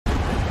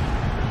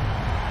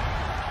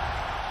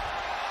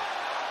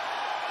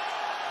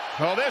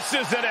Well, this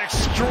is an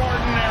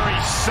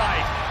extraordinary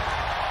sight.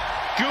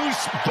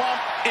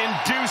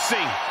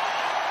 Goosebump-inducing.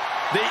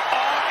 The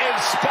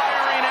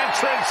awe-inspiring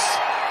entrance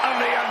of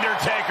The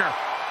Undertaker.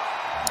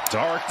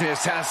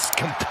 Darkness has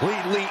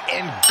completely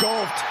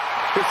engulfed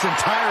this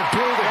entire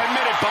building.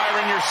 Admit it,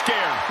 Byron, you're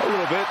scared. A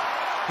little bit.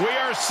 We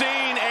are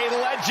seeing a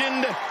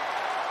legend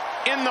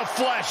in the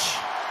flesh.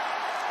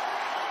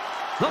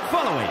 The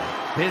following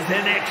is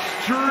an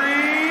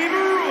Extreme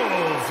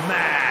Rules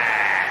match.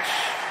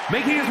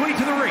 Making his way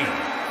to the ring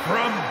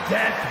from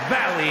Death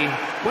Valley,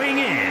 weighing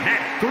in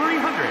at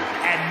 309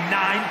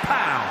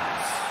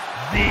 pounds,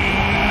 The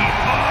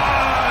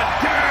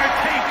Undertaker.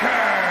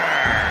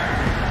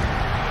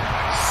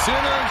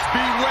 Sinners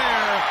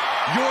beware,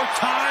 your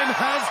time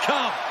has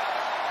come.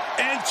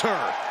 Enter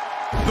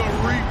the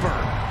Reaper.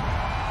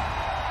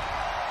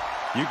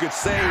 You could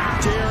say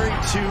daring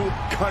to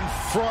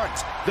confront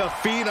the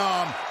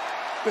Phenom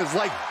is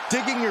like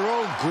digging your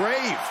own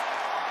grave.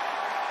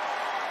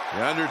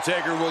 The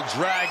Undertaker will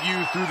drag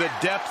you through the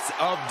depths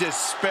of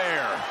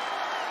despair.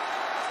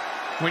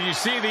 When you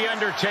see The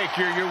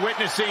Undertaker, you're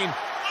witnessing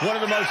one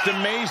of the most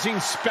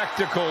amazing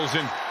spectacles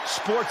in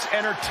sports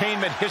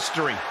entertainment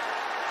history.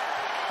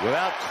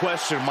 Without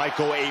question,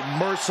 Michael, a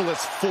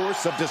merciless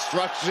force of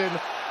destruction.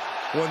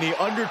 When The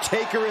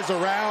Undertaker is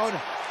around,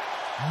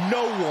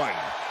 no one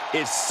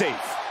is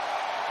safe.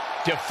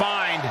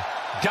 Defined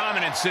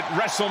dominance at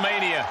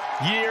WrestleMania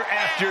year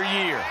after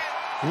year.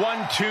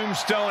 One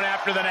tombstone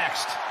after the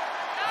next.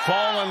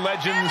 Fallen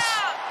legends,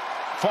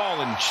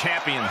 fallen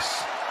champions.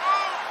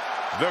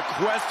 The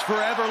quest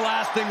for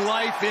everlasting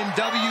life in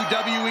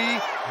WWE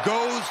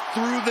goes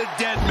through the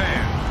dead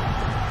man,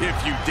 if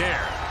you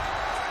dare.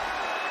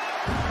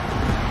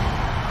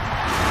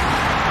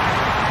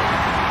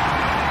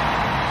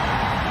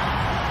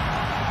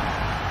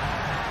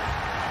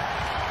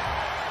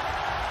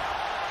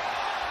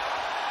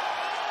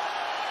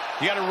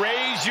 You got to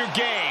raise your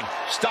game.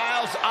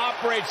 Styles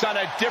operates on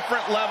a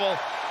different level.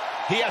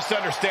 He has to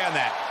understand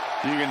that.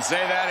 You can say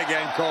that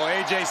again, Cole.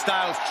 AJ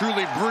Styles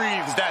truly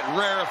breathes that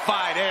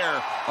rarefied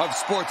air of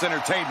sports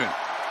entertainment.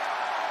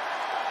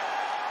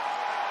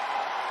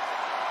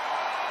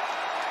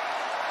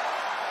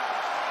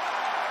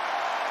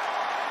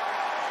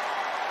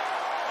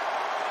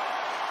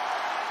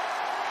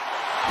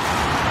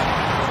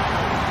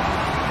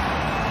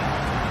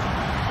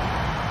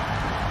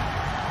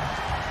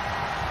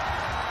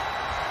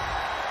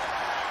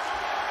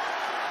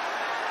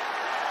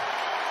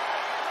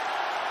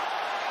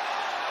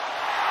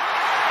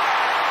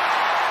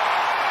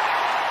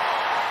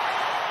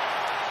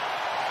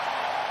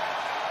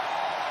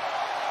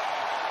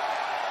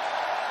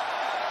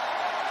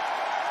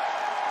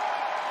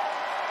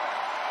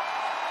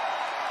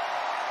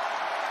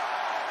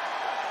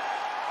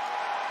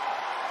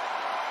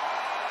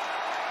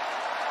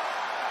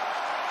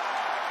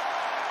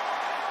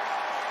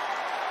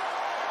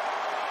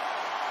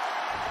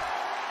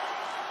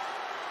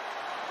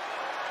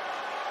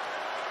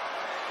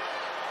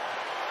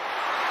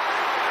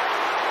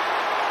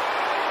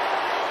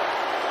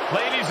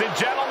 Ladies and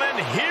gentlemen,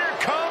 here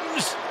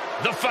comes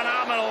the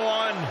Phenomenal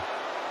One.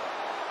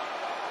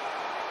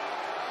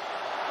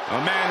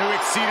 A man who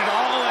exceeded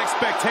all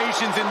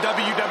expectations in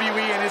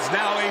WWE and is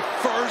now a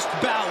first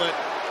ballot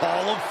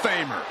Hall of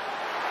Famer.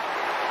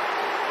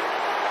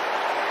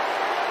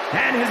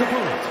 And his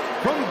opponent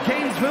from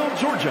Gainesville,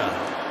 Georgia,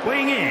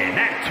 weighing in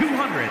at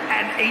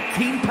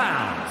 218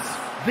 pounds,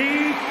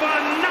 the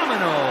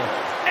phenomenal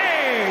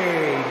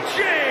AJ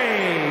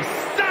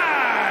Styles.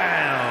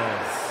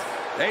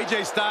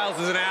 AJ Styles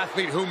is an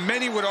athlete who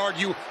many would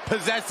argue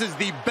possesses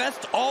the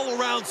best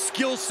all-around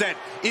skill set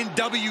in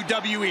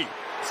WWE.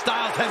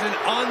 Styles has an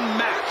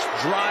unmatched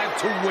drive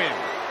to win.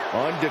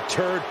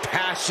 Undeterred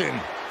passion,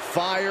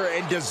 fire,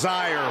 and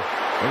desire.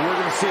 And we're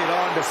going to see it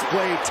on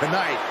display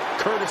tonight,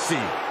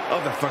 courtesy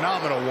of the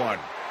Phenomenal One.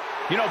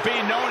 You know,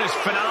 being known as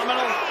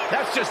phenomenal,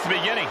 that's just the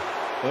beginning.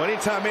 Well,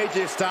 anytime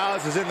AJ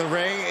Styles is in the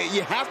ring,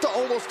 you have to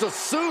almost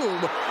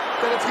assume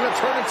that it's going to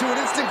turn into an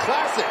instant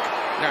classic.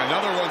 Yeah,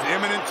 another one's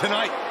imminent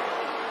tonight.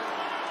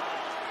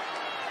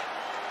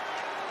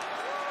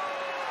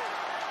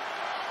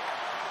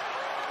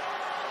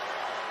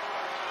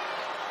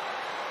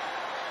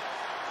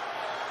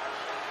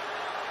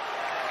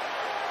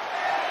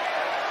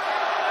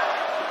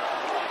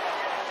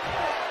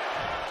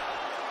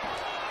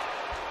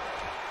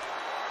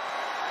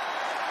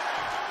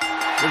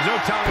 There's no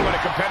telling what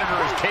a competitor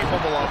is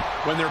capable of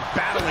when they're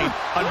battling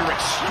under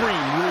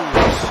extreme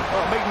rules.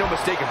 Oh, make no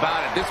mistake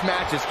about it. This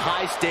match is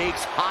high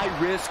stakes, high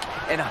risk,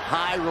 and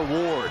high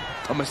reward.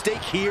 A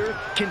mistake here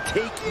can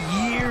take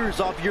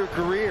years off your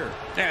career.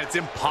 Yeah, it's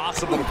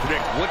impossible to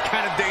predict what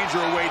kind of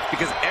danger awaits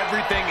because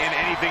everything and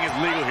anything is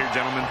legal here,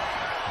 gentlemen.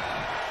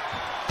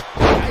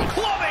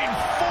 Clubbing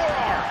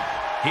forearm.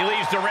 He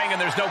leaves the ring and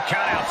there's no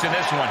countouts in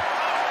this one.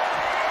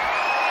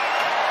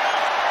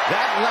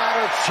 That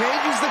ladder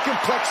changes the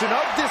complexion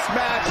of this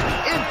match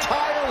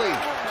entirely.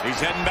 He's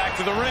heading back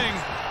to the ring.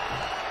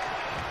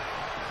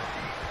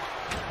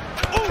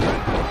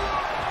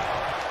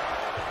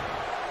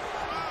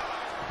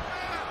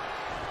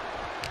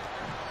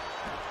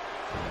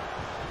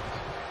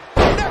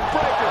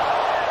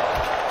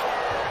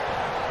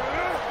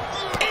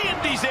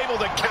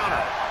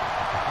 counter.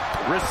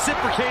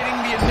 Reciprocating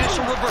the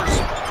initial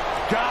reversal.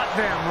 Got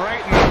them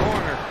right in the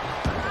corner.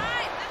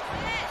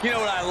 You know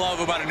what I love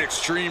about an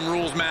Extreme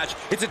Rules match?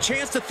 It's a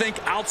chance to think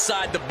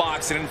outside the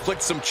box and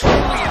inflict some truly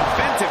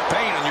inventive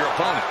pain on your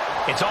opponent.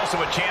 It's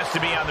also a chance to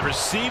be on the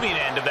receiving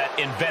end of that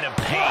inventive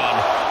pain.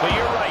 But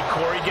you're right,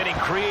 Corey. Getting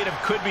creative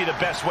could be the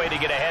best way to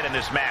get ahead in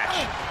this match.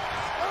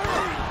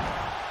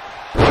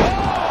 Oh,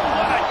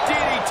 what a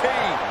DDT!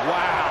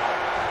 Wow.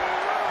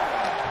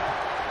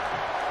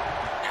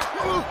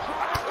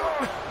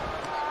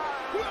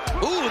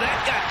 Ooh, that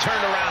got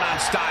turned around on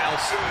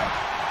Styles.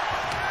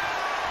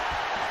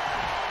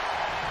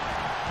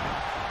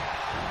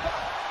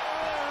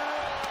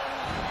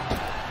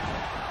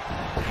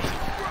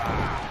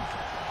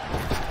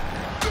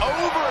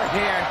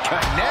 Overhand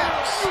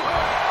connects.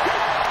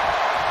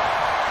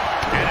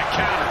 And a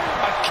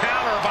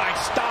counter by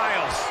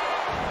Styles.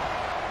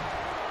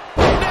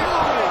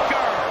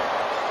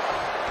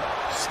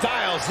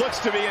 Styles looks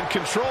to be in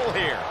control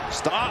here.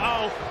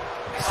 Uh-oh.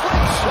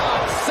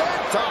 Slingshot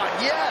senton,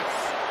 yes.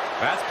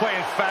 That's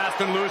playing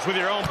fast and loose with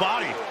your own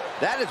body.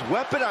 That is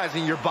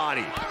weaponizing your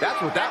body. That's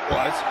what that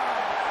was.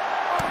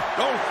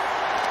 Oh.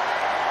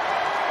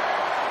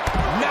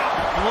 Now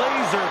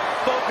laser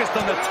focused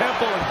on the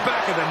temple and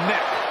back of the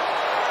neck.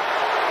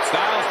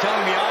 Styles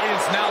telling the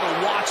audience now to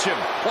watch him.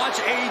 Watch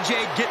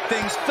AJ get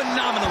things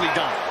phenomenally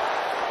done.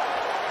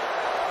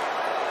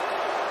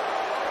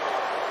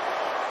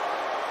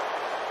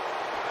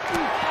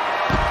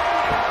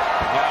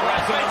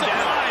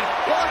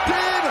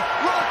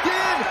 Locked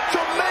in.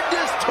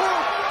 Tremendous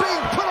torque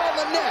being put on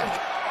the neck.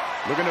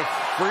 Looking to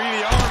free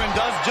the arm and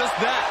does just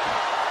that.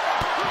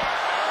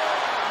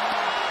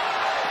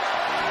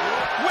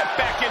 Whip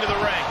back into the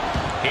ring.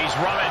 He's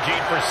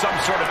rummaging for some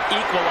sort of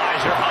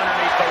equalizer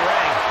underneath the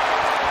ring.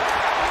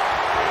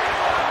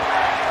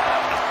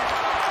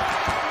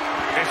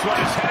 This one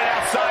is headed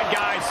outside,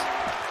 guys.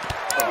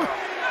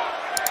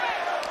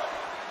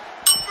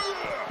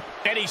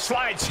 And he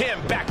slides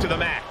him back to the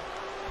mat.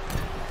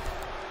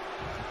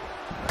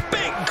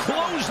 Big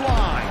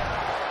clothesline.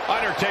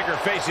 Undertaker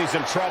facing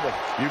some trouble.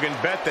 You can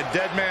bet the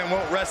dead man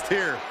won't rest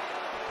here.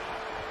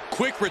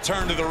 Quick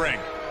return to the ring.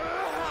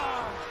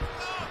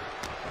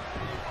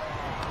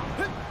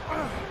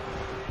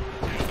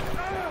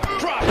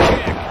 Drop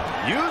kick.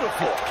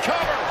 Beautiful.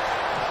 Cover.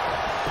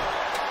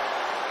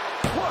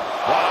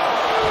 Wow.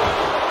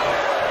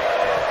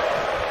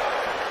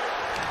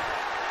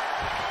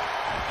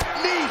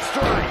 Knee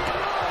strike.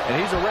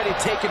 And he's already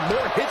taken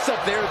more hits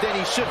up there than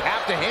he should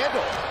have to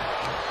handle.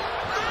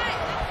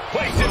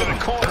 Placed into the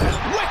corner.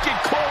 Wicked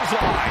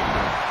clothesline.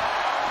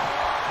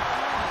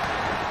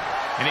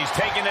 And he's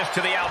taking this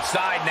to the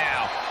outside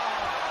now.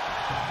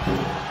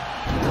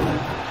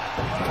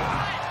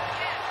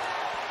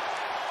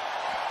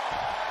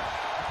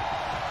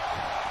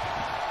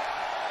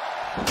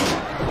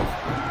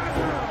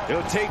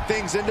 He'll take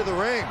things into the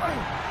ring.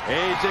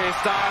 AJ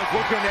Styles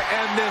looking to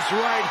end this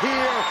right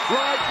here,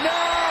 right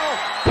now.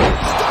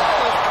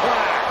 Styles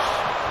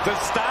clash. Does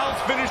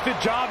Styles finish the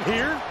job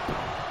here?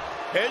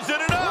 Is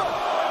it enough?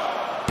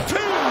 2.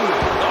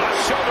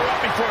 Shoulder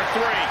up before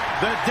 3.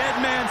 The dead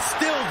man's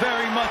still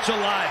very much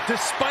alive,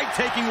 despite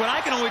taking what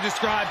I can only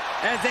describe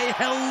as a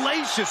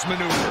hellacious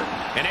maneuver.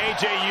 And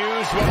AJ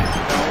used one.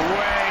 No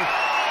way.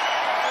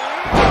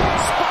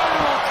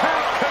 Spiral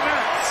attack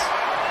connects.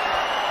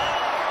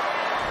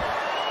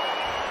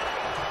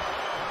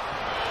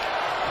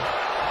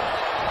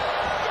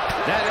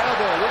 That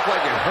elbow looked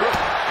like it hurt.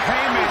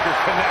 Haymaker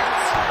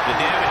connects. The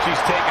damage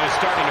he's taken is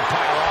starting to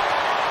pile up.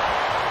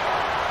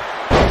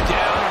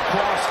 Down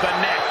across the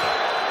neck.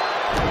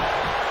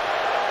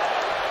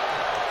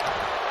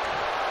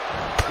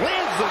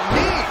 Lands the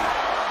knee.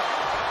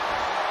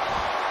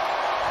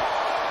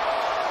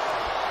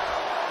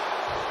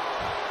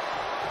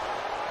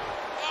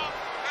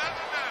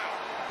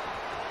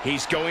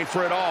 He's going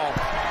for it all.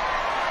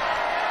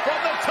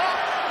 From the top.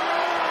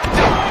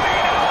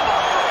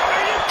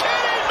 Are you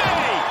kidding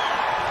me?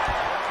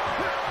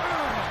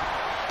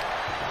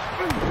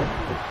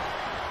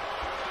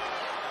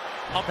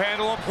 Up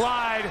handle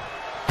applied.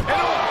 And a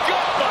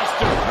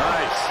gutbuster.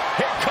 Nice.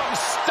 Here comes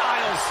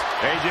Styles.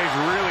 AJ's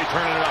really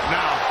turning it up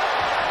now.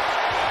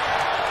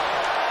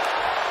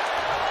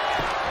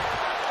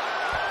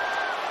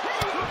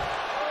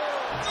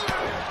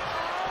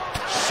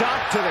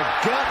 Shot to the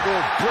gut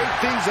will break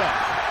things up.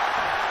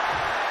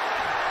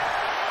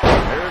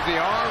 There's the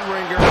arm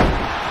wringer,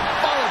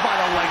 followed by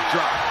the leg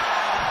drop.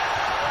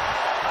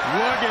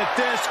 Look at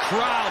this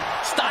crowd.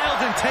 Styles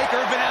and Taker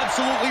have been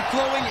absolutely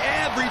throwing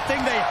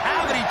everything they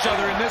have at each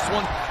other in this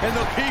one, and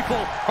the people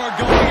are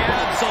going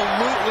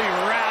absolutely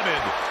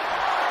rabid.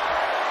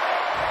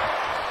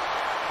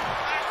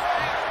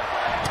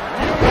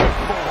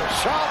 Beautiful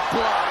shot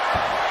block.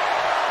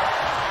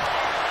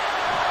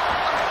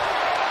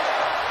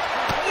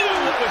 Knew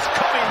what was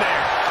coming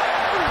there.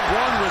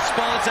 One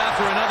response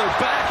after another.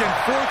 Back and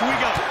forth we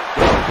go.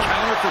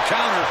 Counter for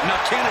counter. Now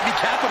can it be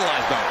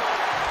capitalized on?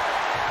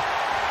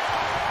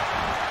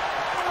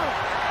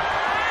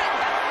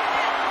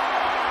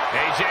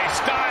 AJ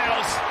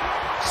Styles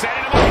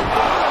setting him up.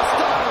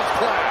 Styles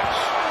clash.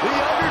 The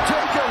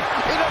Undertaker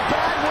in a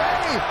bad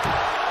way.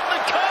 The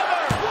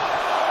cover.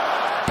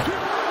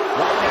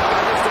 Right now,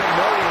 I just don't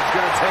know what it's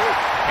going to take.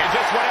 And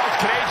just what else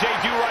can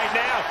AJ do right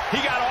now?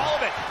 He got all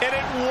of it, and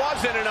it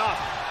wasn't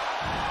enough.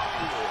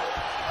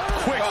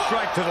 Quick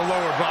strike to the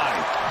lower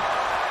body.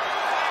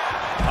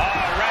 Oh,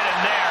 right in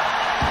there.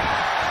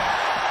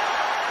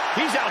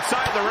 He's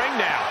outside the ring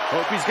now.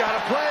 Hope he's got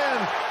a plan.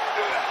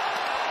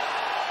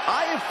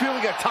 I am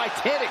feeling a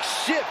Titanic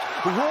ship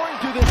roaring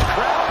through this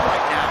crowd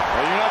right now.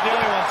 Well, you're not the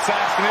only one,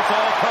 Saxton. It's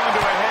all coming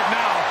to a head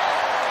now.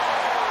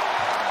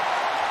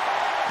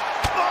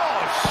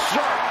 Oh,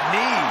 sharp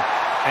knee.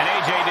 And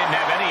AJ didn't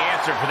have any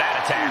answer for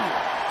that attack.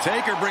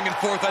 Taker bringing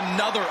forth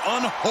another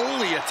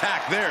unholy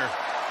attack there.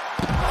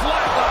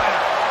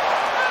 Flatliner.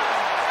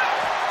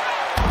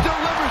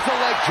 Delivers the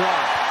leg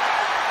drop.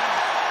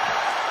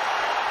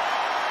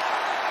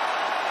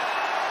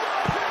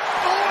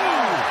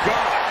 Oh,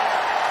 God.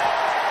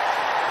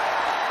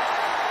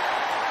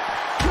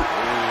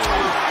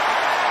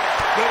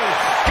 Little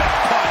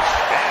gut punch.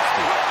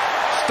 Nasty.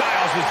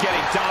 Styles is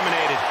getting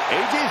dominated.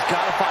 AJ's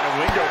got to find a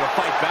window to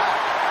fight back.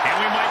 And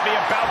we might be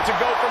about to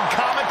go from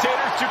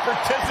commentators to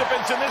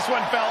participants in this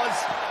one, fellas.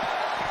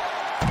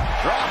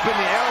 Dropping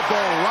the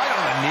elbow right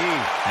on the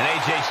knee. And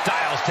AJ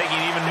Styles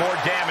taking even more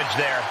damage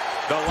there.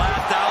 The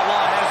last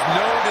outlaw has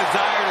no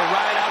desire to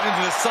ride out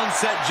into the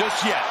sunset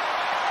just yet.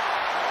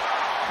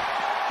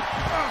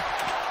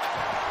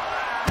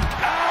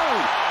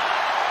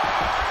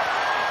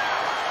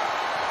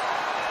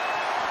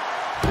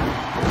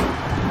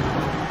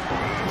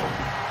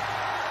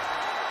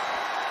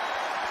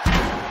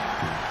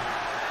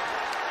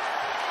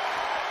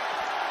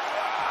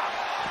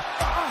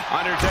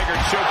 Undertaker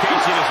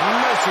showcasing his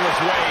merciless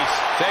ways.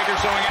 Taker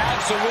showing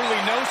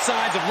absolutely no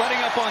signs of letting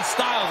up on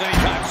Styles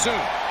anytime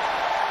soon.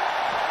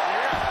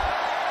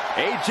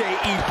 AJ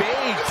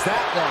evades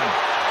that one.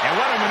 And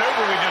what a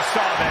maneuver we just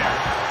saw there.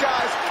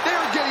 Guys,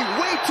 they're getting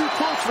way too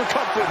close for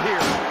comfort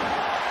here.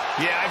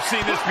 Yeah, I've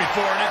seen this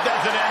before, and it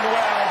doesn't end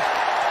well.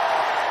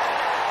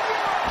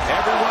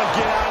 Everyone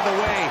get out of the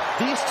way.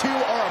 These two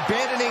are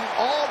abandoning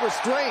all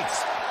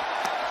restraints.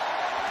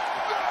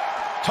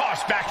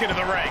 Tossed back into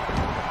the ring.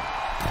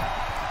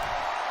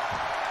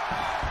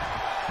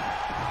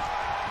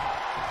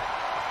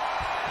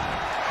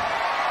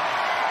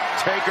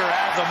 Taker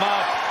has him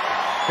up.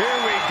 Here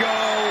we go.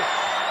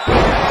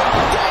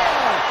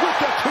 Down with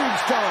the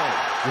tombstone.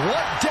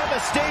 What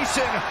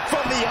devastation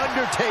from the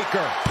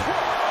Undertaker.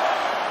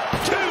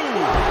 2.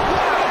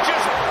 Wow,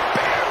 just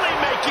barely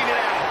making it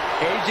out.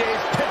 AJ's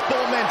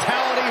pitbull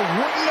mentality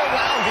wouldn't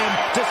allow him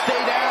to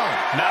stay down.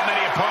 Not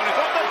many opponents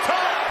on the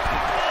top.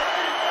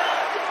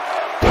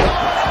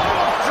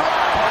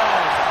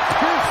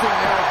 Piercing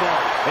elbow.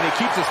 And he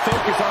keeps his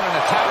focus on an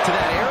attack to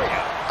that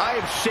area. I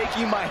am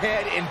shaking my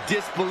head in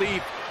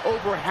disbelief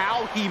over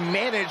how he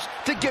managed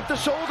to get the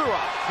shoulder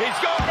up. He's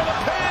going for the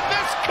pin.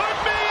 This could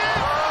be it.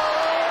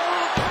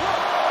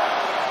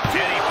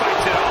 And he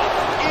fights it off.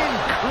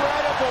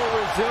 Incredible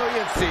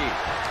resiliency.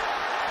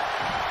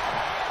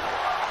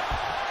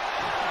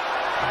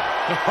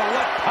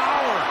 What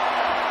power.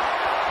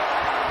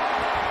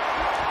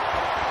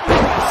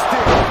 Rest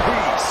in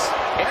peace.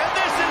 And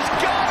this has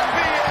got to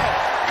be it.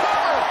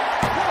 Cover.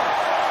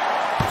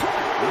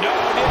 No,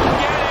 didn't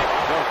get it.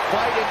 The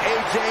fight in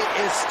AJ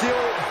is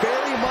still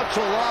very much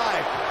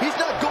alive. He's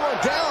not going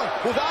down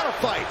without a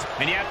fight.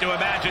 And you have to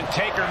imagine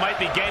Taker might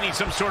be gaining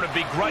some sort of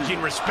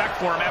begrudging respect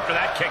for him after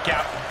that kick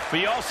out. But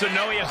you also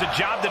know he has a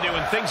job to do,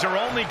 and things are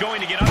only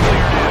going to get uglier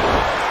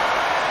now.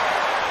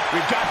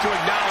 We've got to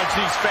acknowledge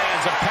these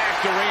fans, a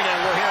packed arena,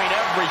 and we're hearing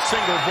every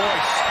single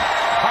voice.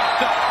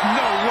 Popped up.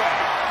 No way.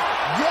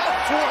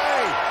 Yes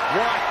way.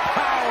 What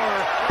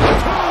power.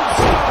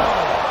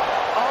 Tombstone.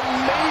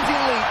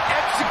 Amazingly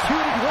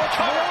executed once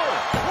more.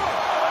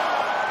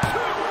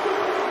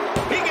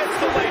 He gets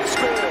the late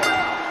score.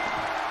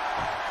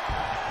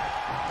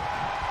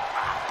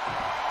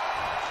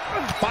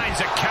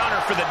 Finds a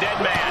counter for the dead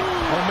man.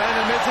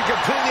 Momentum isn't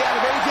completely out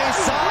of AJ's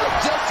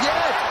side just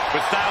yet.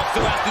 But Styles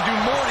still has to do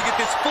more to get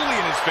this fully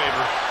in his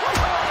favor.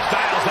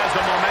 Styles has the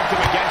momentum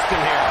against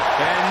him here.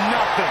 And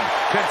nothing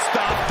can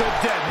stop the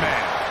dead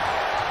man.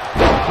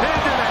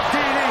 Into the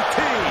DDT.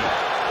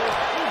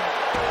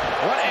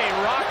 What a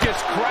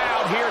raucous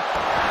crowd here.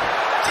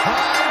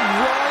 Time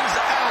runs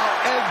out,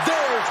 and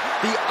there's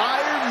the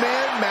Iron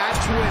Man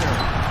match winner.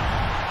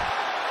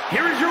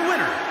 Here is your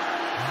winner,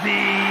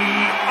 The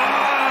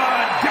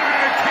Undertaker.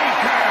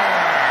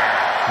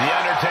 The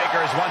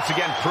Undertaker has once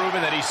again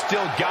proven that he's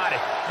still got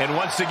it, and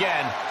once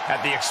again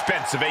at the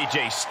expense of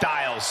AJ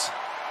Styles.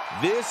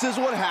 This is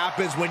what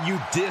happens when you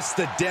diss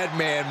the dead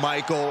man,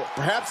 Michael.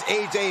 Perhaps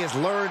AJ has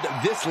learned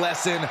this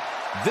lesson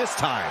this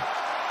time.